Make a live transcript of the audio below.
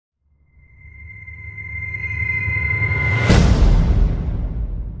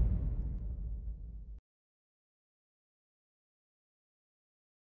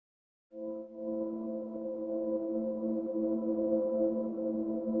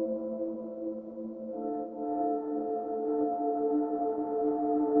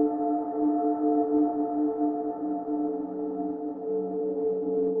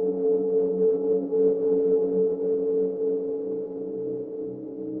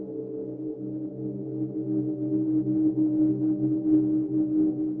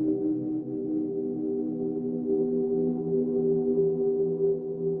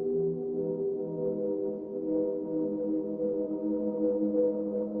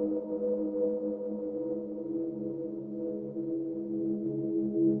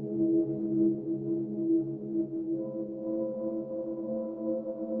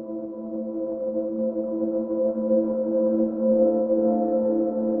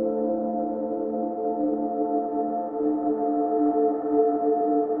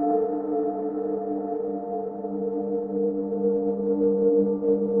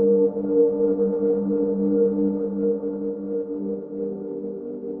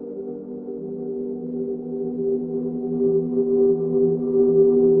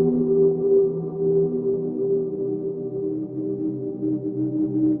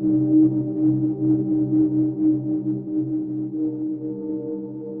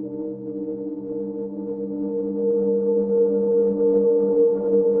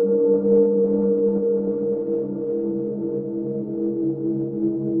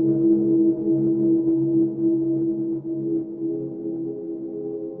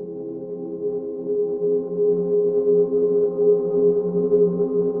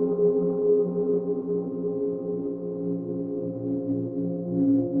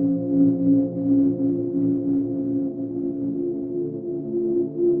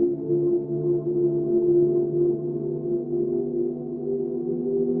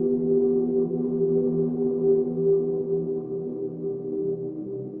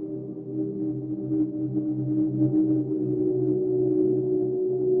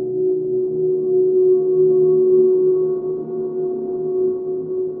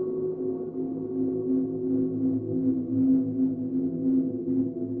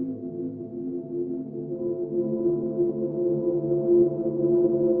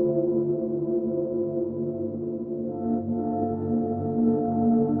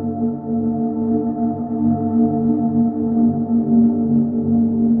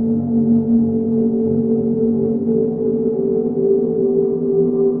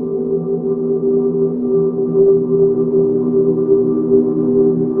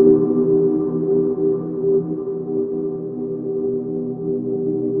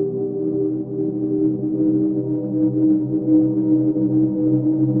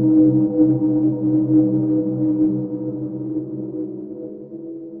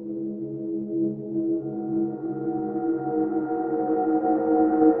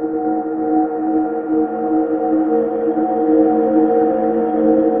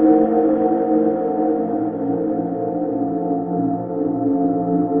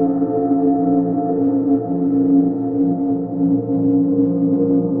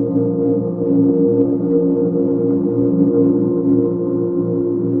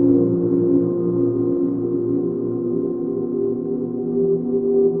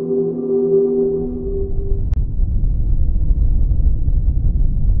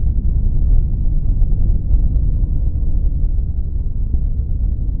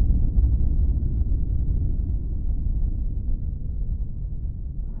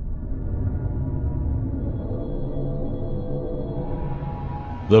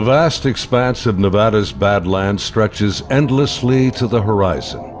The vast expanse of Nevada's Badlands stretches endlessly to the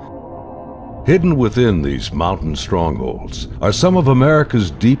horizon. Hidden within these mountain strongholds are some of America's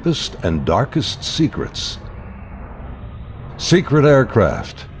deepest and darkest secrets. Secret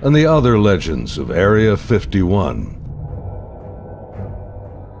aircraft and the other legends of Area 51.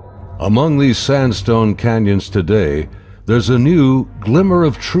 Among these sandstone canyons today, there's a new glimmer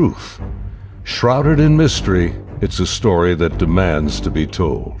of truth. Shrouded in mystery, it's a story that demands to be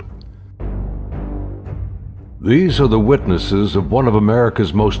told. These are the witnesses of one of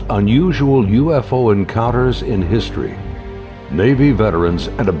America's most unusual UFO encounters in history. Navy veterans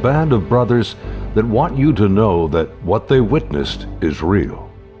and a band of brothers that want you to know that what they witnessed is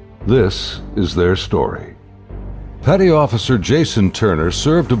real. This is their story. Petty Officer Jason Turner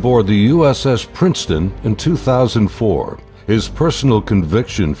served aboard the USS Princeton in 2004. His personal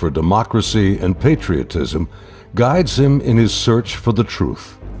conviction for democracy and patriotism guides him in his search for the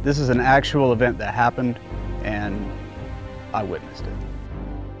truth. This is an actual event that happened, and I witnessed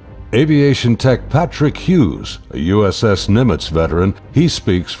it. Aviation tech Patrick Hughes, a USS Nimitz veteran, he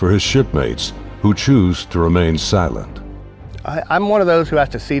speaks for his shipmates who choose to remain silent. I'm one of those who has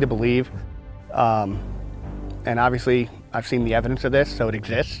to see to believe, and obviously I've seen the evidence of this, so it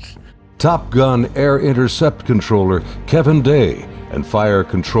exists. Top Gun Air Intercept Controller Kevin Day and Fire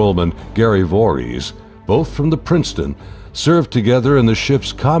Controlman Gary Voorhees, both from the Princeton, served together in the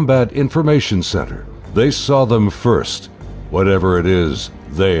ship's Combat Information Center. They saw them first, whatever it is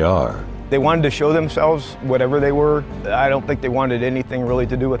they are. They wanted to show themselves, whatever they were. I don't think they wanted anything really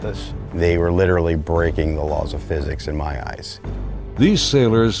to do with us. They were literally breaking the laws of physics in my eyes. These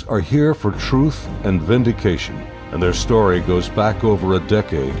sailors are here for truth and vindication, and their story goes back over a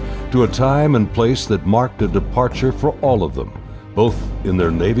decade to a time and place that marked a departure for all of them, both in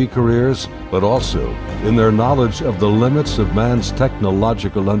their Navy careers, but also in their knowledge of the limits of man's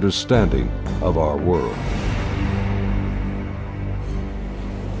technological understanding of our world.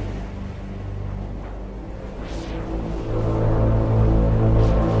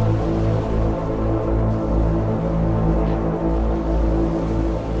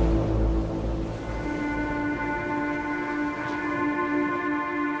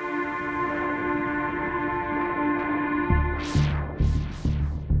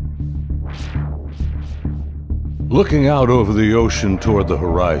 Looking out over the ocean toward the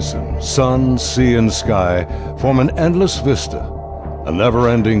horizon, sun, sea, and sky form an endless vista, a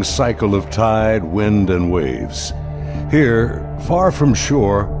never-ending cycle of tide, wind, and waves. Here, far from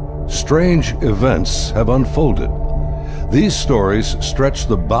shore, strange events have unfolded. These stories stretch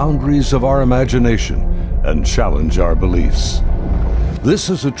the boundaries of our imagination and challenge our beliefs. This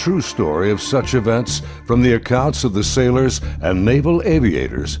is a true story of such events from the accounts of the sailors and naval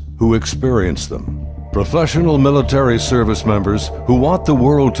aviators who experienced them. Professional military service members who want the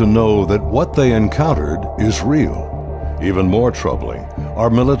world to know that what they encountered is real. Even more troubling, our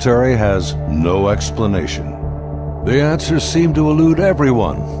military has no explanation. The answers seem to elude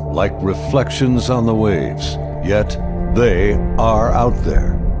everyone, like reflections on the waves, yet they are out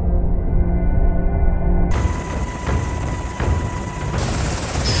there.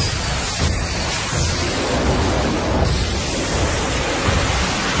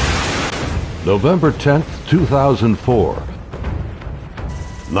 November 10th, 2004.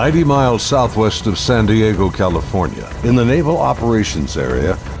 90 miles southwest of San Diego, California, in the Naval Operations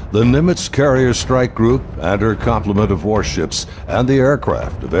Area, the Nimitz Carrier Strike Group and her complement of warships and the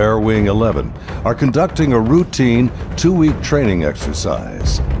aircraft of Air Wing 11 are conducting a routine two-week training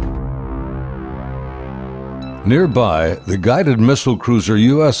exercise. Nearby, the guided missile cruiser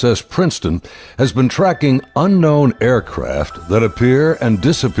USS Princeton has been tracking unknown aircraft that appear and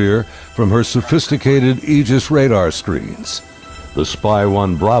disappear from her sophisticated Aegis radar screens. The Spy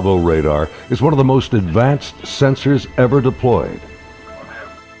 1 Bravo radar is one of the most advanced sensors ever deployed.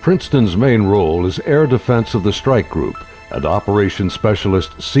 Princeton's main role is air defense of the strike group, and Operations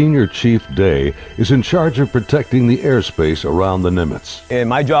Specialist Senior Chief Day is in charge of protecting the airspace around the Nimitz. And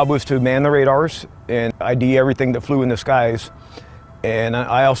my job was to man the radars and ID everything that flew in the skies. And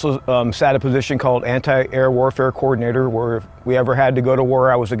I also sat a position called Anti-Air Warfare Coordinator, where if we ever had to go to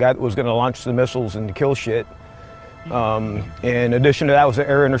war, I was the guy that was going to launch the missiles and kill shit. In addition to that, I was the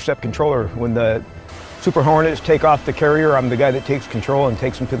Air Intercept Controller. When the Super Hornets take off the carrier, I'm the guy that takes control and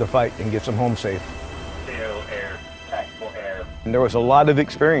takes them to the fight and gets them home safe. Air, tactical air. And there was a lot of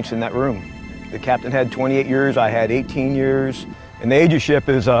experience in that room. The captain had 28 years, I had 18 years. And the Aegis ship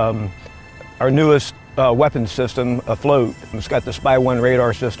is our newest weapons system afloat. It's got the Spy 1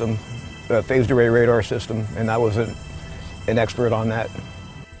 radar system, phased array radar system, and I was an expert on that.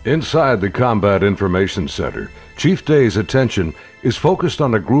 Inside the Combat Information Center, Chief Day's attention is focused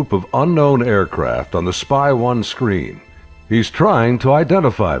on a group of unknown aircraft on the Spy 1 screen. He's trying to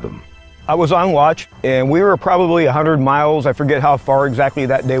identify them. I was on watch, and we were probably 100 miles, I forget how far exactly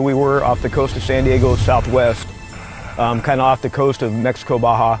that day we were, off the coast of San Diego southwest, kind of off the coast of Mexico,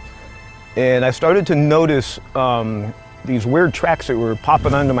 Baja. And I started to notice these weird tracks that were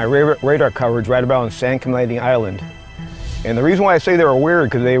popping onto my radar coverage right around San Clemente Island. And the reason why I say they were weird,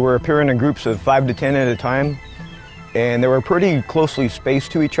 because they were appearing in groups of 5 to 10 at a time, and they were pretty closely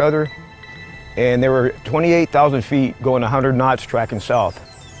spaced to each other, and they were 28,000 feet going 100 knots tracking south.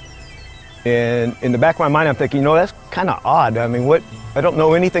 And in the back of my mind, I'm thinking, you know, that's kind of odd. I mean, I don't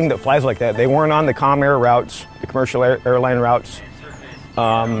know anything that flies like that. They weren't on the comm air routes, the commercial airline routes.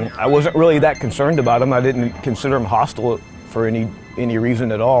 I wasn't really that concerned about them. I didn't consider them hostile for any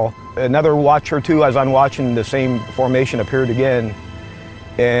reason at all. Another watch or two, as I'm watching, the same formation appeared again.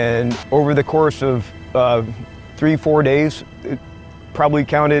 And over the course of 3-4 days, it probably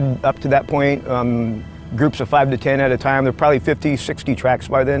counted up to that point, groups of 5 to 10 at a time. There were probably 50, 60 tracks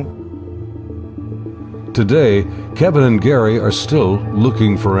by then. Today, Kevin and Gary are still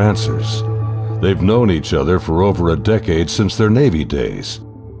looking for answers. They've known each other for over a decade since their Navy days.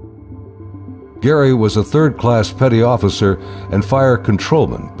 Gary was a third-class petty officer and fire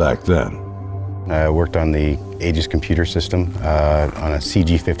controlman back then. I worked on the Aegis computer system on a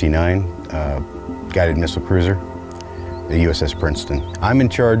CG-59 guided missile cruiser, the USS Princeton. I'm in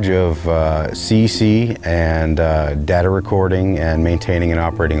charge of CC and data recording and maintaining and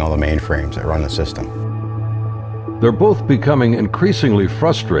operating all the mainframes that run the system. They're both becoming increasingly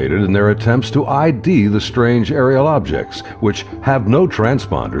frustrated in their attempts to ID the strange aerial objects, which have no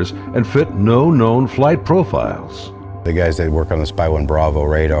transponders and fit no known flight profiles. The guys that work on the Spy 1 Bravo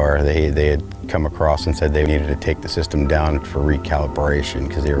radar, they had come across and said they needed to take the system down for recalibration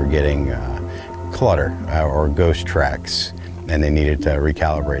because they were getting clutter or ghost tracks, and they needed to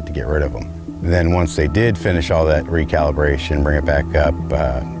recalibrate to get rid of them. Then once they did finish all that recalibration, bring it back up,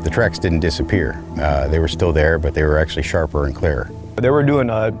 the tracks didn't disappear. They were still there, but they were actually sharper and clearer. They were doing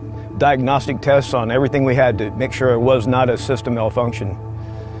diagnostic tests on everything we had to make sure it was not a system malfunction.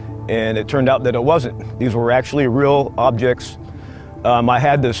 And it turned out that it wasn't. These were actually real objects. I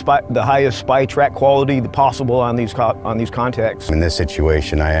had the highest spy track quality possible on these contacts. In this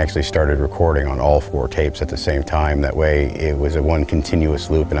situation, I actually started recording on all 4 tapes at the same time. That way, it was a one continuous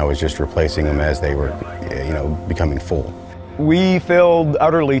loop, and I was just replacing them as they were, becoming full. We failed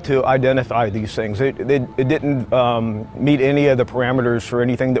utterly to identify these things. It didn't meet any of the parameters for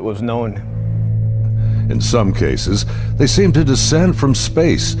anything that was known. In some cases, they seemed to descend from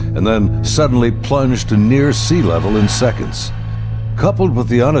space and then suddenly plunge to near sea level in seconds. Coupled with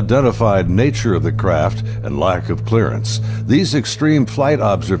the unidentified nature of the craft and lack of clearance, these extreme flight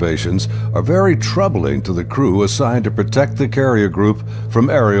observations are very troubling to the crew assigned to protect the carrier group from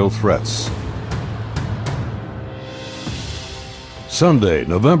aerial threats. Sunday,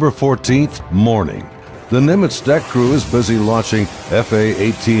 November 14th, morning. The Nimitz deck crew is busy launching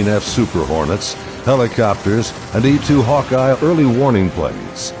FA-18F Super Hornets, helicopters, and E-2 Hawkeye early warning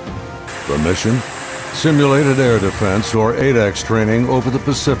planes. The mission? Simulated air defense, or ADEX training over the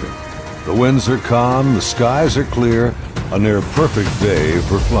Pacific. The winds are calm, the skies are clear, a near perfect day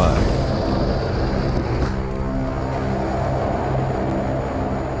for flying.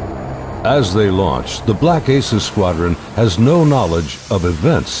 As they launch, the Black Aces squadron has no knowledge of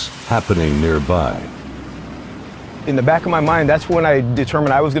events happening nearby. In the back of my mind, that's when I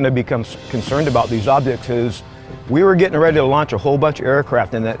determined I was going to become concerned about these objects, is we were getting ready to launch a whole bunch of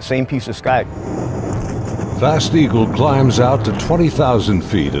aircraft in that same piece of sky. Fast Eagle climbs out to 20,000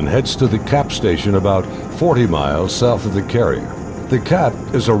 feet and heads to the cap station about 40 miles south of the carrier. The cap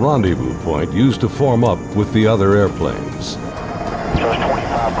is a rendezvous point used to form up with the other airplanes. Just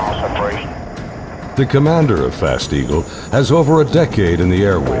 25 miles separation. The commander of Fast Eagle has over a decade in the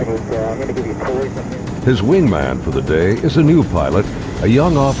air wing. His wingman for the day is a new pilot, a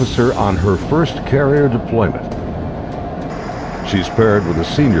young officer on her first carrier deployment. She's paired with a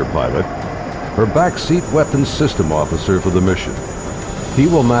senior pilot, her backseat weapons system officer for the mission. He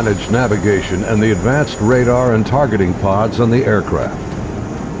will manage navigation and the advanced radar and targeting pods on the aircraft.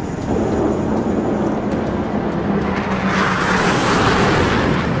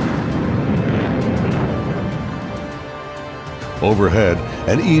 Overhead,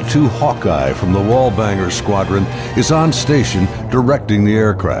 an E-2 Hawkeye from the Wallbanger Squadron is on station directing the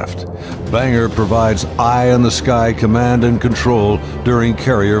aircraft. Banger provides eye-in-the-sky command and control during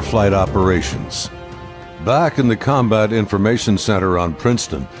carrier flight operations. Back in the Combat Information Center on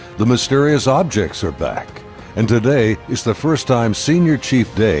Princeton, the mysterious objects are back. And today is the first time Senior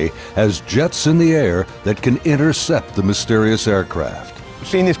Chief Day has jets in the air that can intercept the mysterious aircraft.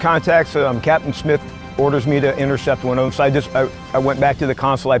 Seeing these contacts, Captain Smith orders me to intercept one of them. So I went back to the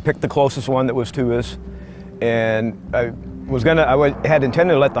console. I picked the closest one that was to us, and I had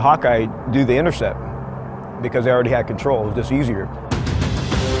intended to let the Hawkeye do the intercept because they already had control. It was just easier.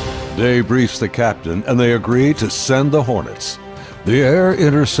 Day briefs the captain, and they agree to send the Hornets. The Air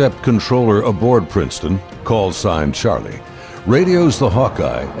Intercept Controller aboard Princeton, call sign Charlie, radios the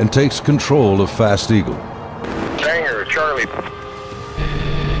Hawkeye and takes control of Fast Eagle. Banger, Charlie.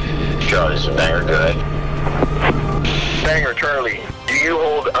 Charlie's a banger, good. Banger, Charlie. Do you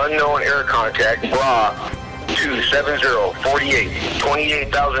hold unknown air contact, bra, 27048,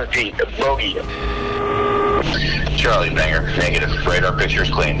 28,000 feet, bogey. Charlie, banger, negative. Radar picture is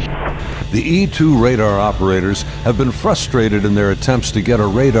clean. The E-2 radar operators have been frustrated in their attempts to get a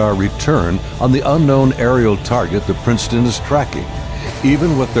radar return on the unknown aerial target that Princeton is tracking.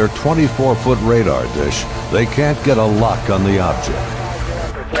 Even with their 24-foot radar dish, they can't get a lock on the object.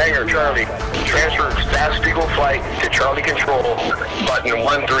 Banger, Charlie. Transfer Fast Eagle flight to Charlie Control, button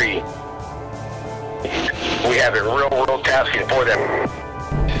 13. We have a real-world tasking for them.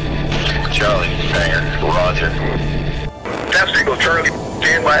 Charlie, banger, roger. Fast Eagle, Charlie,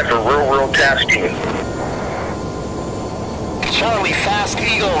 stand by for real-world tasking. Charlie, Fast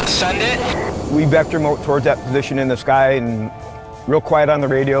Eagle, send it. We vector towards that position in the sky, and real quiet on the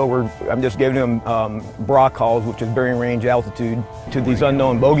radio. I'm just giving them bra calls, which is bearing range altitude, to these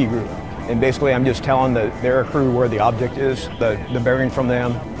unknown bogey group. And basically I'm just telling the air crew where the object is, the bearing from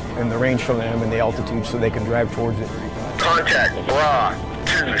them, and the range from them, and the altitude, so they can drive towards it. Contact bra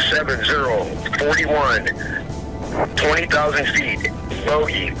 27041, 20,000 feet,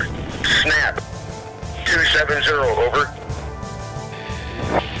 bogey, snap, 270, over.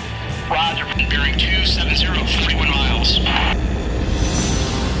 Roger, bearing 270, 41 miles.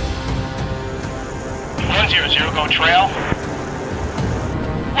 100, go trail.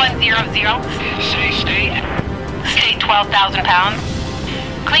 100. Say state. State 12,000 pounds.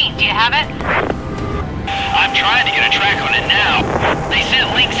 Clean, do you have it? I'm trying to get a track on it now. They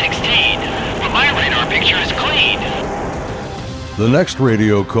sent link 16, but my radar picture is clean. The next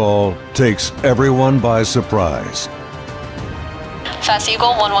radio call takes everyone by surprise. Fast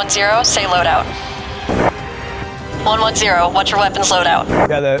Eagle 110, say loadout. 110, what's your weapons loadout?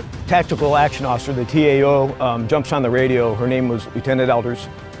 Yeah, the tactical action officer, the TAO, jumps on the radio. Her name was Lieutenant Elders,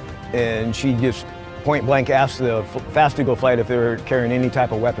 and she just point blank asked the Fast Eagle flight if they were carrying any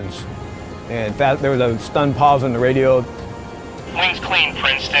type of weapons. And there was a stunned pause on the radio. Wings clean,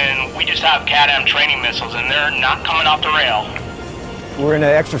 Princeton. We just have CADAM training missiles, and they're not coming off the rail. We're in an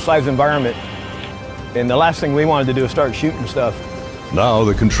exercise environment, and the last thing we wanted to do is start shooting stuff. Now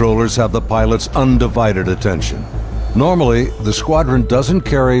the controllers have the pilot's undivided attention. Normally, the squadron doesn't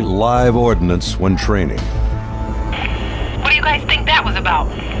carry live ordnance when training. What do you guys think that was about?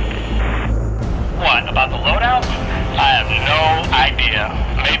 What, about the loadout? I have no idea.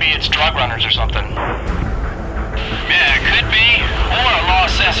 Maybe it's drug runners or something. Yeah, it could be. Or a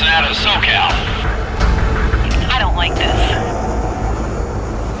lost assassin out of SoCal. I don't like this.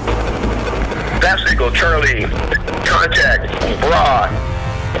 Fast Eagle, Charlie, contact bra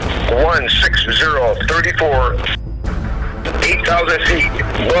 16034, 8,000 feet,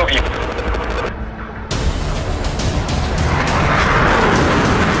 bogey.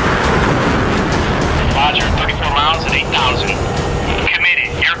 Roger, 34 miles at 8,000. Committed,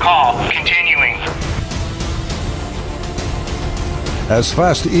 your call, continuing. As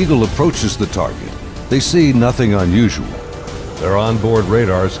Fast Eagle approaches the target, they see nothing unusual. Their onboard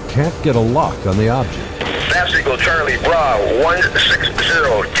radars can't get a lock on the object. Fast Eagle, Charlie, bra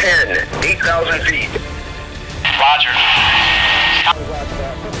 16010, 8,000 feet. Roger.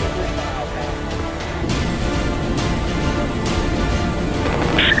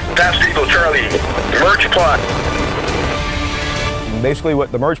 Fast Eagle, Charlie, merge plot. Basically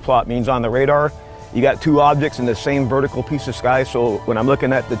what the merge plot means on the radar, you got two objects in the same vertical piece of sky, so when I'm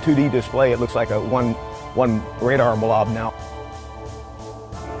looking at the 2D display, it looks like a one radar blob now.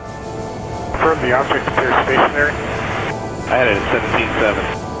 Confirm the object appears stationary. I had it at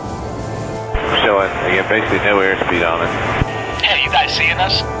 17.7. Showing, again, basically no airspeed on it. Hey, you guys seeing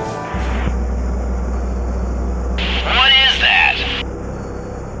us? What is that?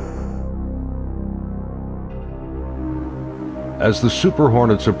 As the Super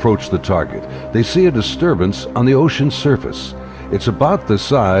Hornets approach the target, they see a disturbance on the ocean surface. It's about the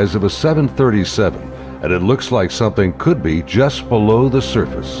size of a 737, and it looks like something could be just below the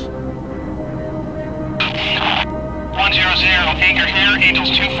surface. 100, anchor here, Angels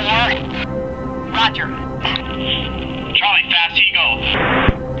 24. Roger.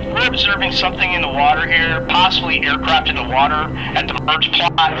 observing something in the water here, possibly aircraft in the water at the merge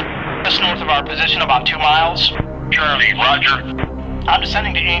plot, just north of our position, about 2 miles. Charlie, roger. I'm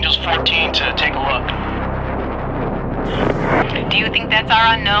descending to Angels 14 to take a look. Do you think that's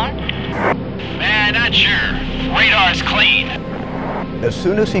our unknown? Man, not sure. Radar's clean. As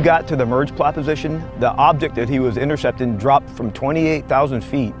soon as he got to the merge plot position, the object that he was intercepting dropped from 28,000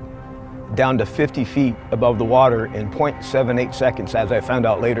 feet down to 50 feet above the water in 0.78 seconds, as I found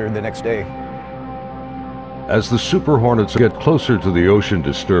out later the next day. As the Super Hornets get closer to the ocean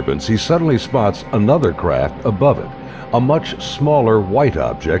disturbance, he suddenly spots another craft above it, a much smaller white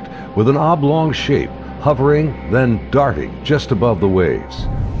object with an oblong shape, hovering, then darting just above the waves.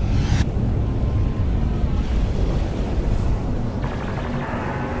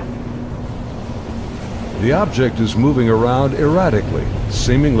 The object is moving around erratically,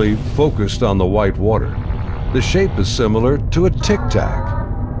 seemingly focused on the white water. The shape is similar to a tic-tac.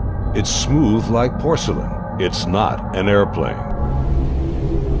 It's smooth like porcelain. It's not an airplane.